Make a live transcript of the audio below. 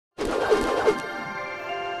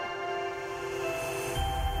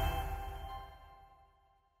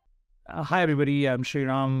Hi, everybody. I'm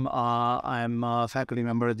Sreeram. I'm a faculty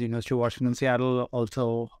member at the University of Washington, Seattle,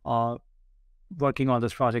 also working on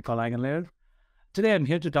this project called EigenLayer. Today, I'm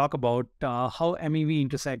here to talk about how MEV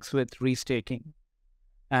intersects with restaking.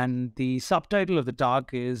 And the subtitle of the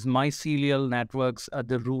talk is Mycelial Networks at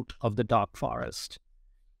the Root of the Dark Forest.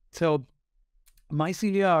 So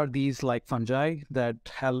mycelia are these like fungi that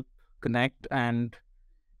help connect and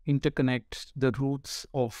interconnect the roots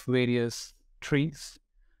of various trees,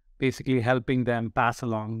 basically helping them pass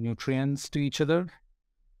along nutrients to each other.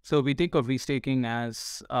 So we think of restaking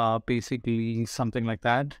as basically something like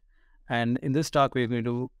that. And in this talk, we're going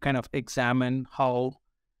to kind of examine how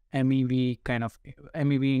MEV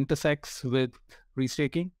intersects with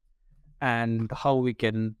restaking and how we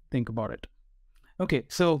can think about it. Okay,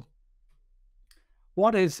 so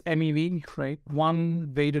what is MEV, right?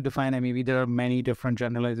 One way to define MEV, there are many different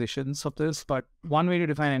generalizations of this, but one way to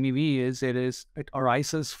define MEV is it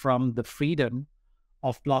arises from the freedom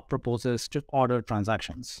of block proposers to order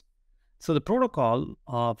transactions. So the protocol,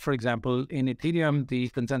 for example, in Ethereum, the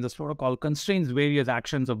consensus protocol constrains various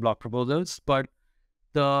actions of block proposers, but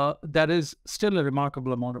there is still a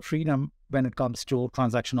remarkable amount of freedom when it comes to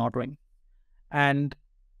transaction ordering. And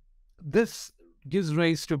this gives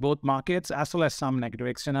rise to both markets as well as some negative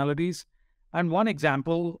externalities. And one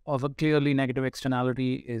example of a clearly negative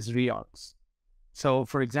externality is reorgs. So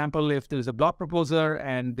for example, if there's a block proposer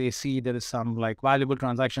and they see there is some like valuable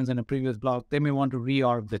transactions in a previous block, they may want to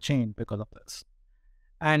reorg the chain because of this.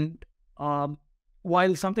 And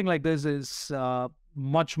while something like this is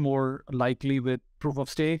much more likely with proof of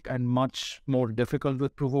stake and much more difficult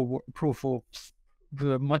with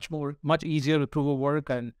much easier with proof of work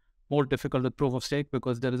and more difficult with proof of stake,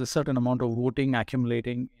 because there is a certain amount of voting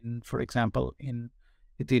accumulating in, for example, in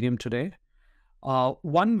Ethereum today.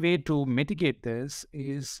 One way to mitigate this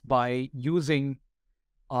is by using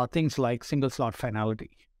things like single slot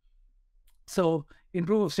finality. So in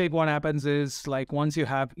proof of stake, what happens is like once you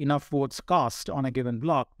have enough votes cast on a given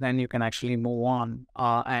block, then you can actually move on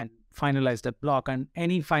and finalize that block. And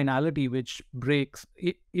any finality which breaks,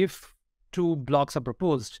 if two blocks are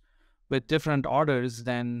proposed with different orders,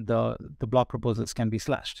 then the block proposals can be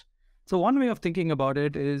slashed. So one way of thinking about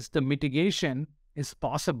it is the mitigation is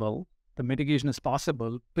possible. The mitigation is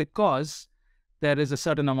possible because there is a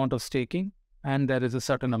certain amount of staking and there is a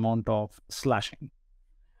certain amount of slashing.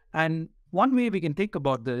 And one way we can think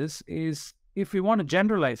about this is if we want to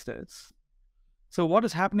generalize this. So what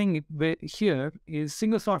is happening here is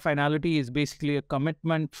single slot finality is basically a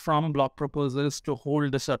commitment from block proposers to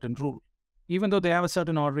hold a certain rule. Even though they have a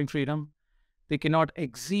certain ordering freedom, they cannot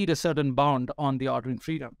exceed a certain bound on the ordering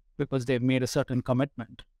freedom because they've made a certain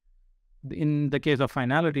commitment. In the case of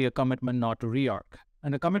finality, a commitment not to reorg.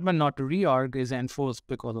 And a commitment not to reorg is enforced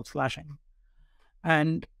because of slashing.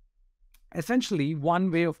 And essentially,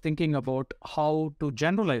 one way of thinking about how to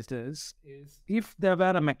generalize this is if there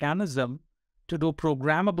were a mechanism to do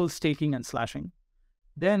programmable staking and slashing,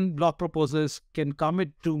 then block proposers can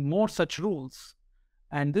commit to more such rules.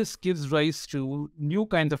 And this gives rise to new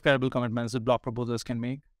kinds of credible commitments that block proposers can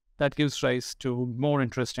make. That gives rise to more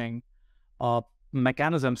interesting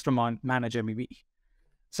mechanisms to manage MEV.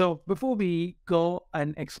 So before we go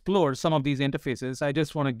and explore some of these interfaces, I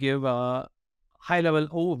just want to give a high-level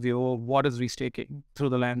overview of what is restaking through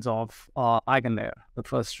the lens of EigenLayer, the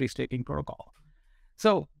first restaking protocol.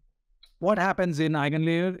 So what happens in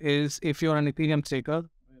EigenLayer is if you're an Ethereum staker,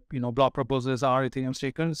 block proposers are Ethereum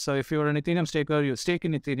stakers. So if you're an Ethereum staker, you stake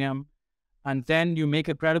in Ethereum, and then you make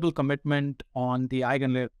a credible commitment on the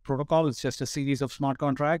EigenLayer protocol. It's just a series of smart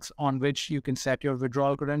contracts on which you can set your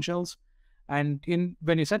withdrawal credentials. And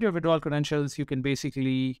when you set your withdrawal credentials, you can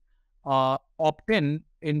basically opt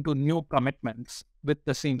into new commitments with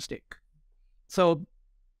the same stake. So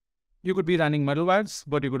you could be running middlewares,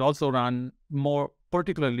 but you could also run more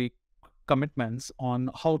particularly commitments on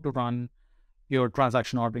how to run your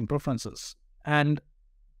transaction ordering preferences. And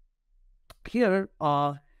here,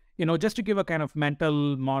 just to give a kind of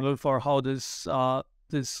mental model for how this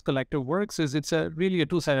collective works, is it's really a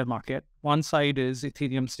two-sided market. One side is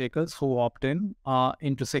Ethereum stakers who opt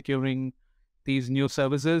into securing these new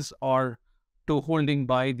services or to holding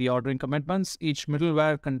by the ordering commitments. Each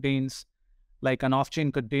middleware contains like an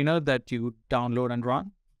off-chain container that you download and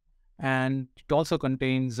run. And it also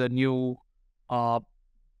contains a new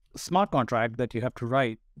smart contract that you have to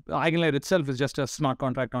write. EigenLayer itself is just a smart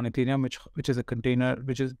contract on Ethereum, which is a container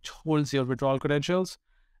which holds your withdrawal credentials.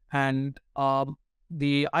 And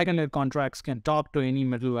the EigenLayer contracts can talk to any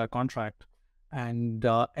middleware contract and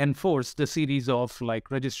enforce the series of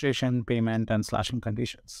like registration, payment, and slashing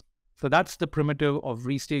conditions. So that's the primitive of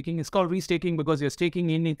restaking. It's called restaking because you're staking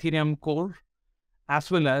in Ethereum core as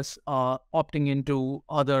well as opting into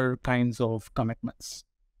other kinds of commitments.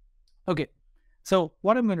 Okay, so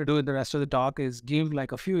what I'm going to do in the rest of the talk is give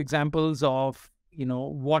like a few examples of,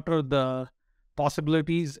 what are the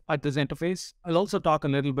possibilities at this interface. I'll also talk a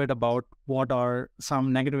little bit about what are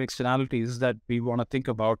some negative externalities that we want to think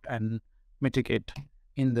about and mitigate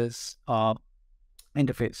in this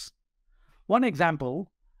interface. One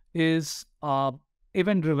example is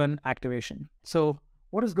event-driven activation. So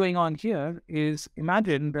what is going on here is,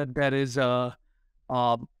 imagine that there is a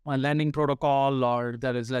lending protocol, or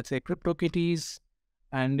there is, let's say, CryptoKitties.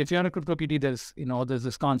 And if you're on a CryptoKitty, there's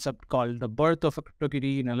this concept called the birth of a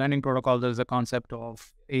CryptoKitty. In a lending protocol, there's a concept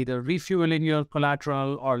of either refueling your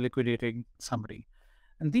collateral or liquidating somebody.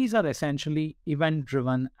 And these are essentially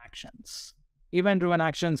event-driven actions. Event-driven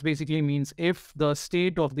actions basically means if the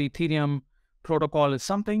state of the Ethereum protocol is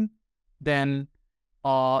something, then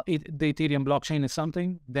the Ethereum blockchain is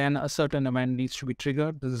something, then a certain event needs to be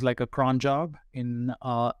triggered. This is like a cron job in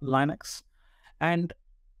Linux. And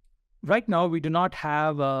right now, we do not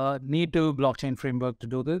have a native blockchain framework to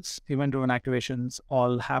do this. Event-driven activations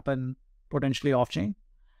all happen potentially off-chain.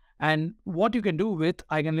 And what you can do with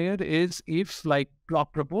EigenLayer is, if like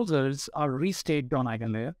block proposers are restaked on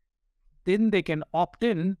EigenLayer, then they can opt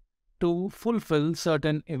in to fulfill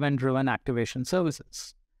certain event-driven activation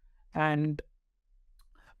services. And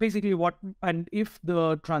basically if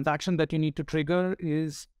the transaction that you need to trigger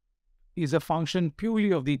is a function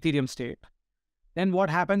purely of the Ethereum state, then what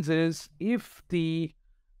happens is, if the,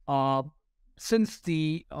 since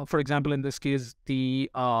the, for example, in this case, the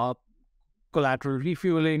collateral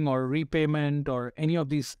refueling or repayment or any of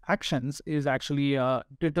these actions is actually a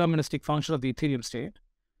deterministic function of the Ethereum state,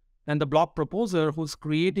 then the block proposer who's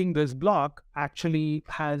creating this block actually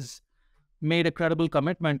has made a credible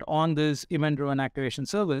commitment on this event-driven activation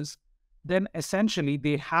service, then essentially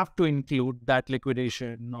they have to include that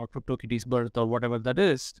liquidation or CryptoKitties birth or whatever that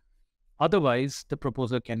is. Otherwise, the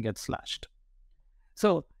proposer can get slashed.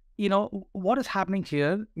 So, what is happening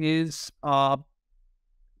here is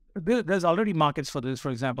there's already markets for this.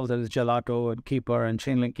 For example, there is Gelato and Keeper and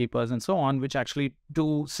Chainlink Keepers and so on, which actually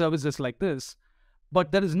do services like this.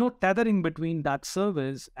 But there is no tethering between that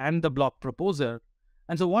service and the block proposer.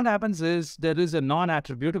 And so what happens is, there is a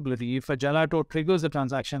non-attributability. If a Gelato triggers a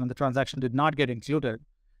transaction and the transaction did not get included,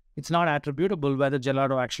 it's not attributable whether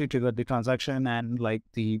Gelato actually triggered the transaction and like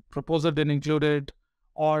the proposer didn't include it,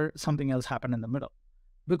 or something else happened in the middle.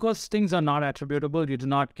 Because things are not attributable, you do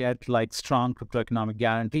not get like strong cryptoeconomic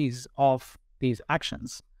guarantees of these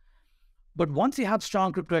actions. But once you have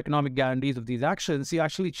strong cryptoeconomic guarantees of these actions, you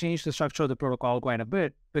actually change the structure of the protocol quite a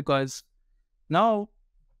bit, because now,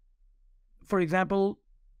 for example,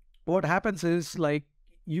 what happens is, like,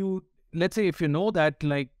 let's say if you know that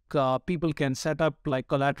like people can set up like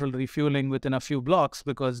collateral refueling within a few blocks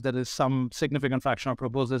because there is some significant fraction of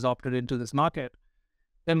proposers opted into this market,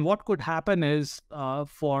 then what could happen is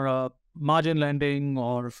for margin lending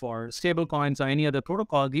or for stable coins or any other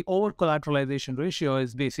protocol, the over collateralization ratio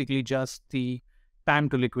is basically just the time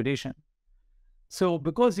to liquidation. So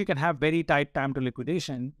because you can have very tight time to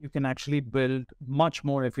liquidation, you can actually build much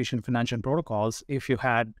more efficient financial protocols if you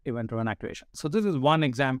had event-driven activation. So this is one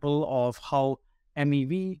example of how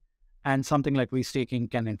MEV and something like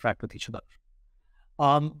restaking can interact with each other.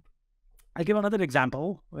 I'll give another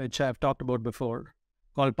example, which I've talked about before,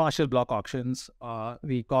 called partial block auctions.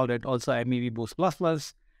 We called it also MEV Boost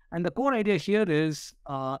 ++. And the core idea here is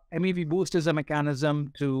MEV Boost is a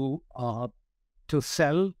mechanism to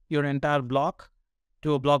sell your entire block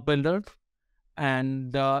to a block builder.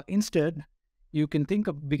 And instead, we can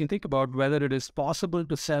think about whether it is possible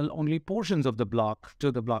to sell only portions of the block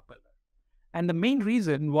to the block builder. And the main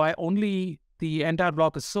reason why only the entire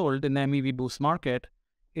block is sold in the MEV Boost market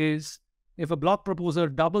is, if a block proposer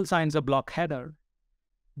double signs a block header,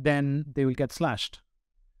 then they will get slashed.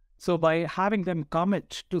 So by having them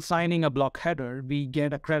commit to signing a block header, we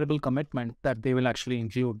get a credible commitment that they will actually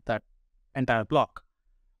include that entire block.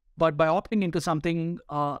 But by opting into something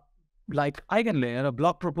like EigenLayer, a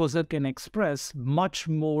block proposer can express much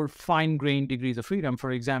more fine-grained degrees of freedom.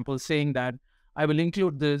 For example, saying that I will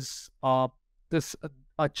include this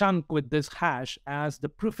a chunk with this hash as the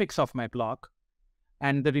prefix of my block,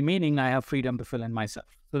 and the remaining I have freedom to fill in myself.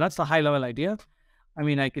 So that's the high-level idea. I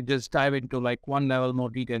mean, I could just dive into like one level more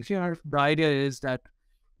detail here. The idea is that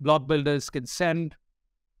block builders can send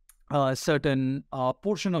a certain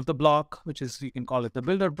portion of the block, which is, you can call it the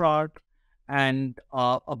builder part, and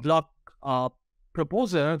a block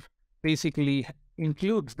proposer basically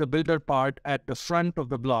includes the builder part at the front of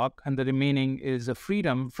the block, and the remaining is a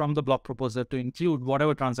freedom from the block proposer to include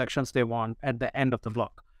whatever transactions they want at the end of the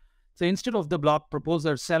block. So instead of the block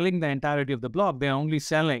proposer selling the entirety of the block, they're only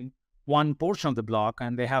selling one portion of the block,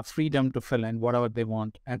 and they have freedom to fill in whatever they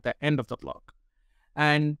want at the end of the block.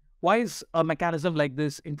 And why is a mechanism like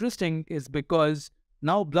this interesting is because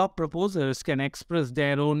now block proposers can express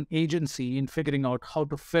their own agency in figuring out how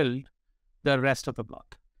to fill the rest of the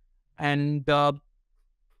block. And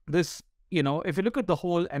this, if you look at the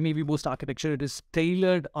whole MEV Boost architecture, it is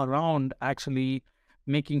tailored around actually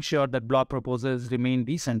making sure that block proposers remain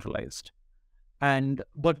decentralized.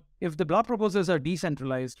 But if the block proposers are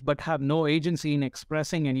decentralized but have no agency in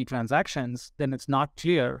expressing any transactions, then it's not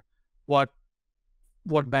clear what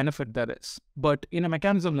benefit there is. But in a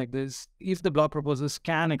mechanism like this, if the block proposers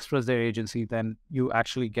can express their agency, then you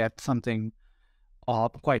actually get something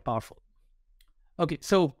quite powerful. Okay,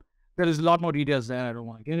 so there is a lot more details there I don't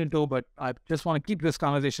want to get into, but I just want to keep this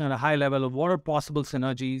conversation at a high level of what are possible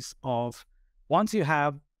synergies of once you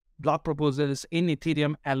have block proposals in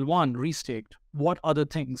Ethereum L1 restaked, what other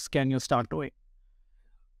things can you start doing?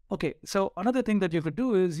 Okay, so another thing that you could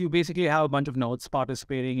do is you basically have a bunch of nodes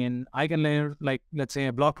participating in EigenLayer. Like, let's say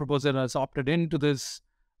a block proposer has opted into this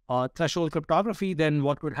threshold cryptography, then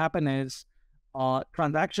what would happen is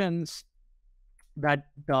transactions that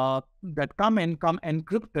come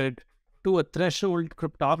encrypted to a threshold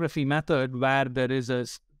cryptography method where there is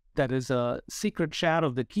a secret share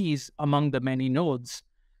of the keys among the many nodes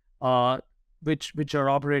which are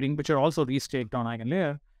also restaked on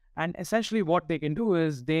EigenLayer. And essentially what they can do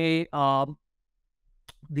is the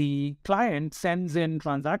client sends in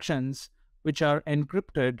transactions which are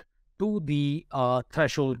encrypted to the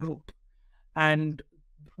threshold group. And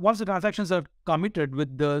once the transactions are committed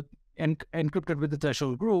with the encrypted with the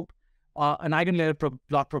threshold group, an EigenLayer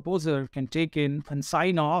block proposer can take in and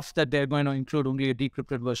sign off that they're going to include only a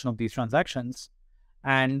decrypted version of these transactions.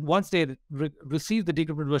 And once they receive the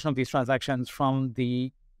decrypted version of these transactions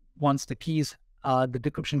once the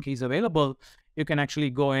decryption key is available, you can actually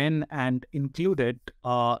go in and include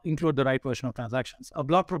the right version of transactions. A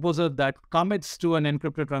block proposer that commits to an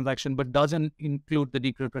encrypted transaction but doesn't include the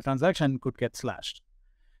decrypted transaction could get slashed.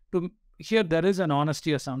 Here, there is an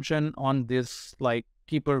honesty assumption on this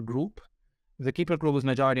keeper group. If the keeper group is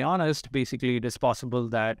majority honest, basically it is possible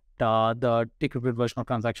that the decrypted version of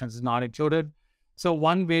transactions is not included. So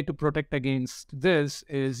one way to protect against this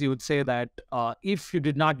is you would say that if you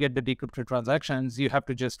did not get the decrypted transactions, you have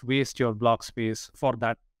to just waste your block space for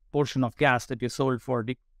that portion of gas that you sold for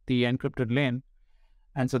the encrypted lane.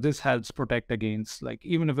 And so this helps protect against,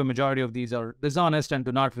 even if a majority of these are dishonest and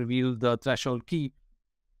do not reveal the threshold key,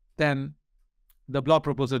 then the block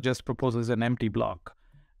proposer just proposes an empty block.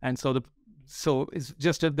 And so it's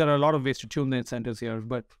just that there are a lot of ways to tune the incentives here,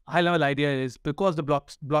 but high-level idea is because the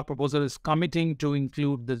block proposer is committing to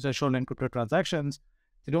include the threshold encrypted transactions,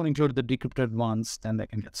 they don't include the decrypted ones, then they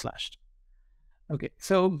can get slashed. Okay,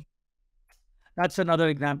 so that's another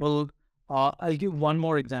example. I'll give one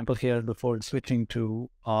more example here before switching to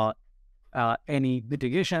any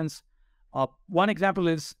litigations. One example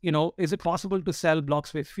is, is it possible to sell block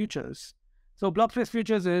space futures? So block space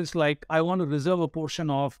futures is I want to reserve a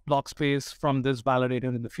portion of block space from this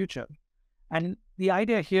validator in the future. And the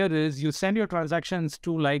idea here is you send your transactions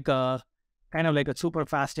to a super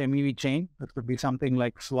fast MEV chain. That could be something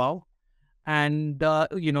like SWAW. And,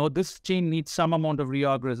 this chain needs some amount of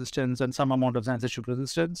reorg resistance and some amount of censorship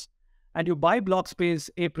resistance. And you buy block space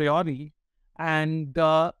a priori, and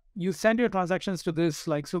you send your transactions to this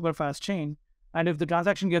super fast chain. And if the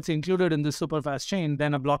transaction gets included in this super fast chain,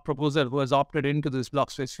 then a block proposer who has opted into this block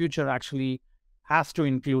space future actually has to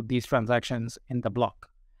include these transactions in the block.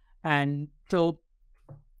 And so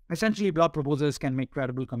essentially block proposers can make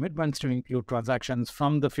credible commitments to include transactions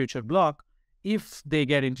from the future block if they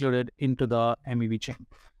get included into the MEV chain.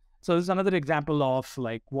 So this is another example of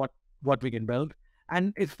what we can build.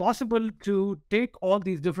 And it's possible to take all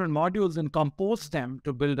these different modules and compose them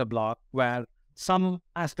to build a block where some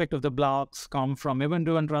aspect of the blocks come from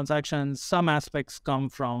event-driven transactions, some aspects come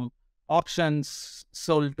from options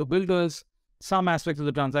sold to builders, some aspects of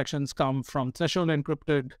the transactions come from threshold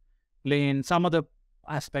encrypted lane, some other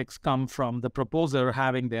aspects come from the proposer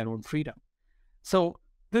having their own freedom. So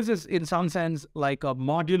this is in some sense like a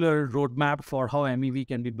modular roadmap for how MEV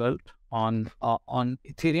can be built on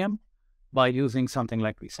Ethereum by using something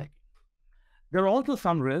like restaking. There are also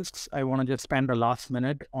some risks. I want to just spend the last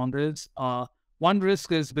minute on this. One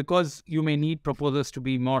risk is because you may need proposers to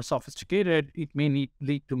be more sophisticated, it may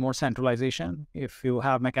lead to more centralization if you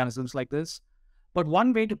have mechanisms like this. But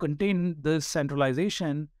one way to contain this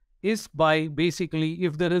centralization is by basically,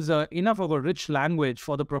 if there is enough of a rich language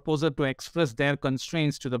for the proposer to express their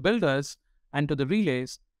constraints to the builders and to the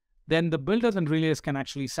relays, then the builders and relays can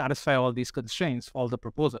actually satisfy all these constraints for all the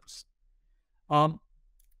proposers.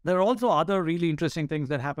 There are also other really interesting things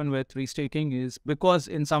that happen with restaking, is because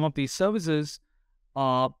in some of these services,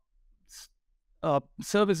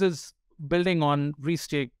 services building on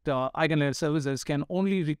restaked EigenLayer services can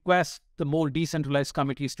only request the more decentralized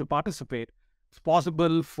committees to participate. It's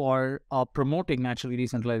possible for promoting naturally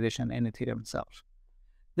decentralization in Ethereum itself.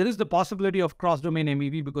 There is the possibility of cross-domain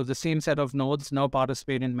MEV because the same set of nodes now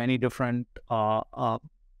participate in many different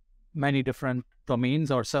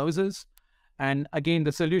domains or services. And again,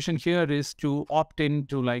 the solution here is to opt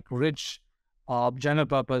into like rich general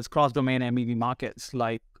purpose cross-domain MEV markets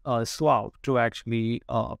like Swap to actually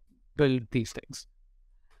build these things.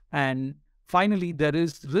 And finally, there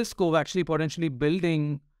is risk of actually potentially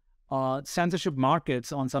building censorship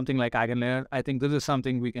markets on something like EigenLayer. I think this is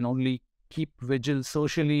something we can only keep vigil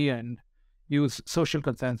socially and use social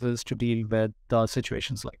consensus to deal with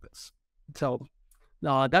situations like this. So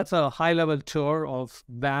that's a high-level tour of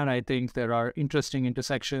where I think there are interesting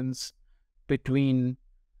intersections between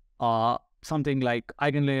something like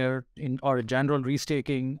EigenLayer or a general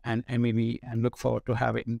restaking and MEV, and look forward to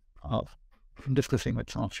having discussing with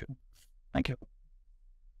some of you. Thank you.